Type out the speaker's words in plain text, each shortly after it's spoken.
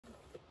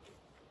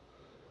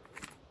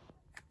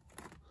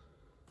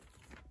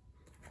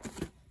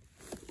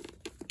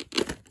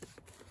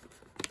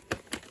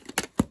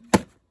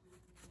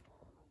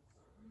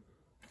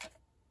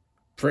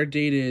Current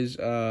date is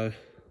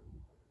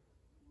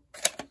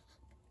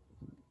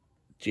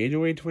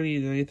January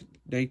 29th,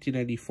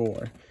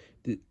 1994.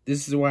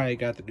 This is why I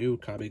got the new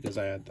copy, because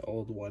I had the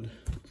old one.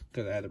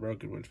 Because I had the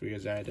broken one,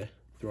 because I had to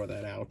throw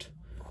that out.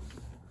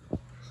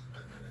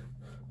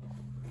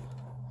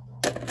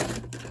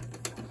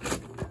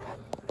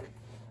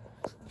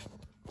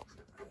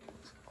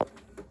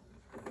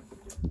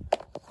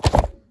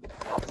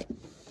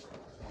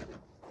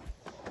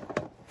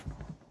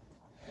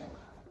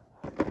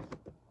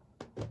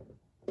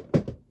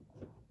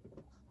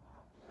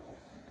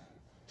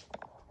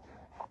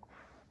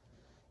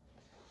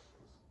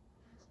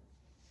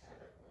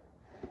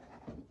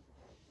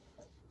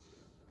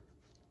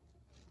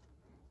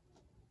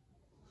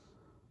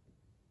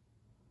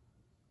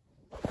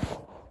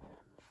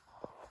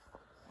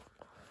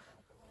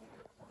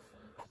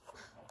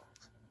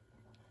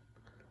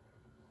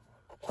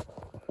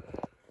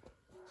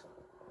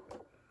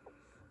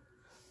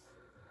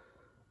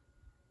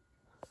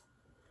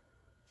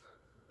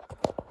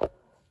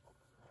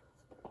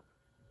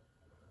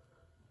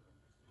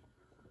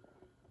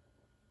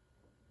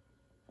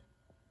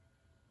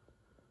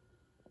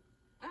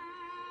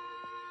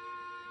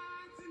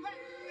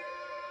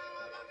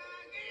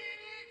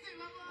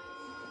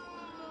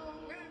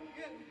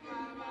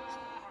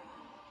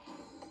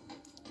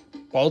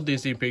 Walt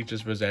Disney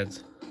Pictures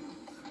presents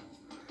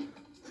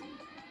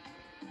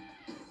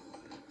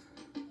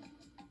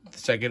the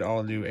second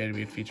all-new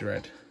animated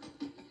featurette.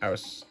 Our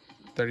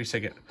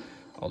 32nd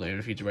all-new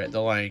animated featurette, The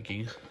Lion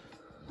King.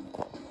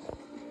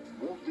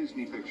 Walt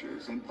Disney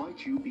Pictures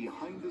invites you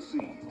behind the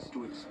scenes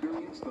to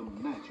experience the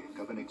magic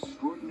of an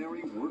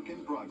extraordinary work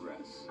in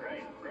progress.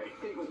 Right.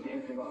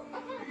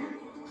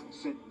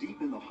 Set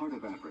deep in the heart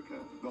of Africa,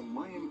 The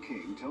Lion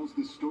King tells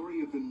the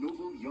story of the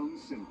noble young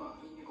Simba,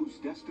 who's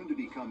destined to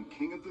become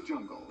king of the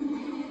jungle.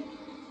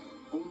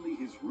 Only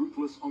his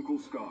ruthless Uncle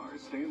Scar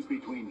stands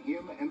between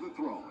him and the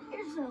throne.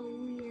 You're so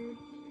weird.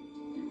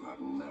 You have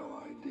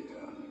no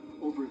idea.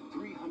 Over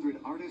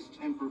 300 artists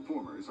and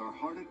performers are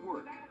hard at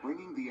work,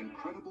 bringing the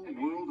incredible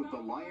world of The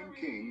Lion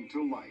King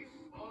to life.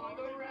 For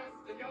the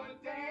rest of your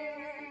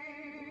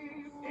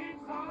days,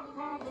 it's all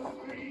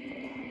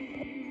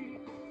problem-free.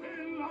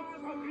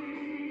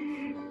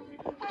 Philosophy,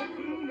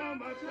 Hakuna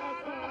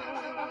Matata.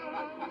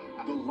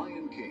 The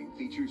Lion King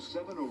features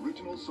 7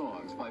 original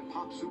songs by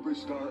pop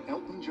superstar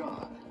Elton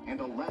John and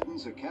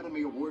Aladdin's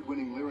Academy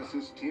Award-winning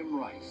lyricist Tim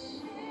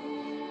Rice.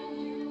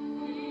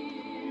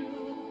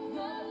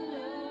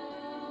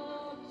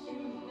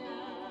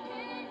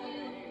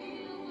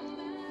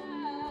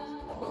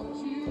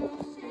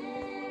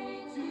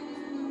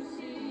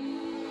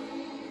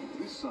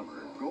 This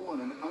summer, go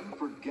on an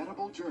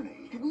unforgettable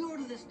journey. Did we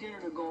order this dinner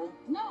to go?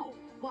 No.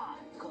 Why?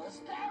 Because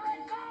there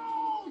it goes!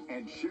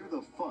 And share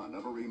the fun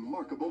of a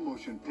remarkable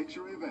motion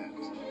picture event.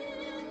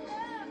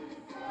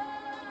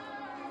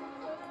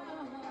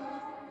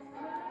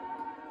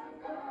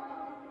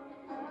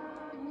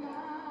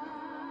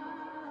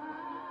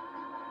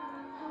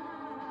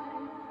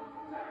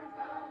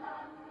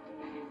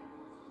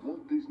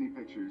 Walt Disney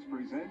Pictures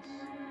presents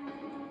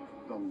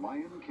The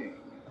Lion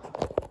King.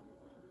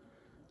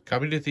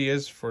 Coming to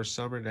theaters for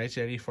summer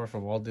 1994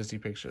 from Walt Disney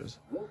Pictures.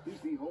 Walt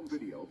Disney Home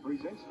Video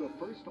presents the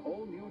first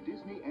all-new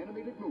Disney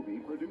animated movie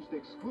produced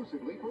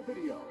exclusively for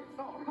video.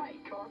 All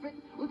right, Carpet,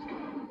 let's go.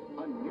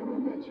 A new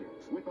adventure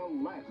with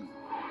Aladdin.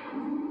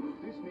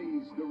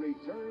 Disney's The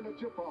Return of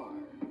Jafar.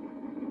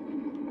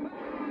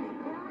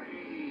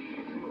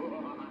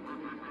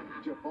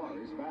 Jafar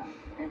is back,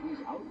 and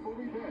he's out for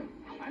revenge.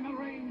 I'm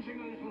arranging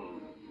a little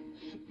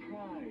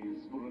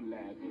surprise for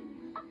Aladdin.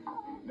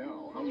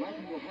 Now,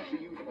 Aladdin will have to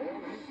use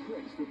all his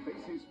tricks to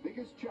face his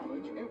biggest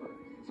challenge ever.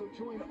 So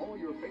join all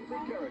your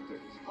favorite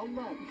characters,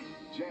 Aladdin,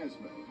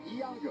 Jasmine,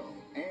 Iago,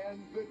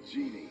 and the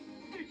Genie.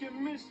 Did you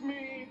miss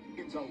me?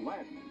 It's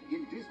Aladdin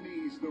in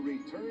Disney's The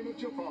Return of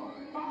Jafar.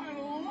 I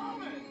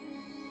love it!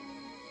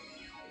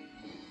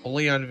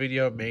 Only on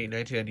video, May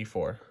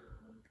 1994.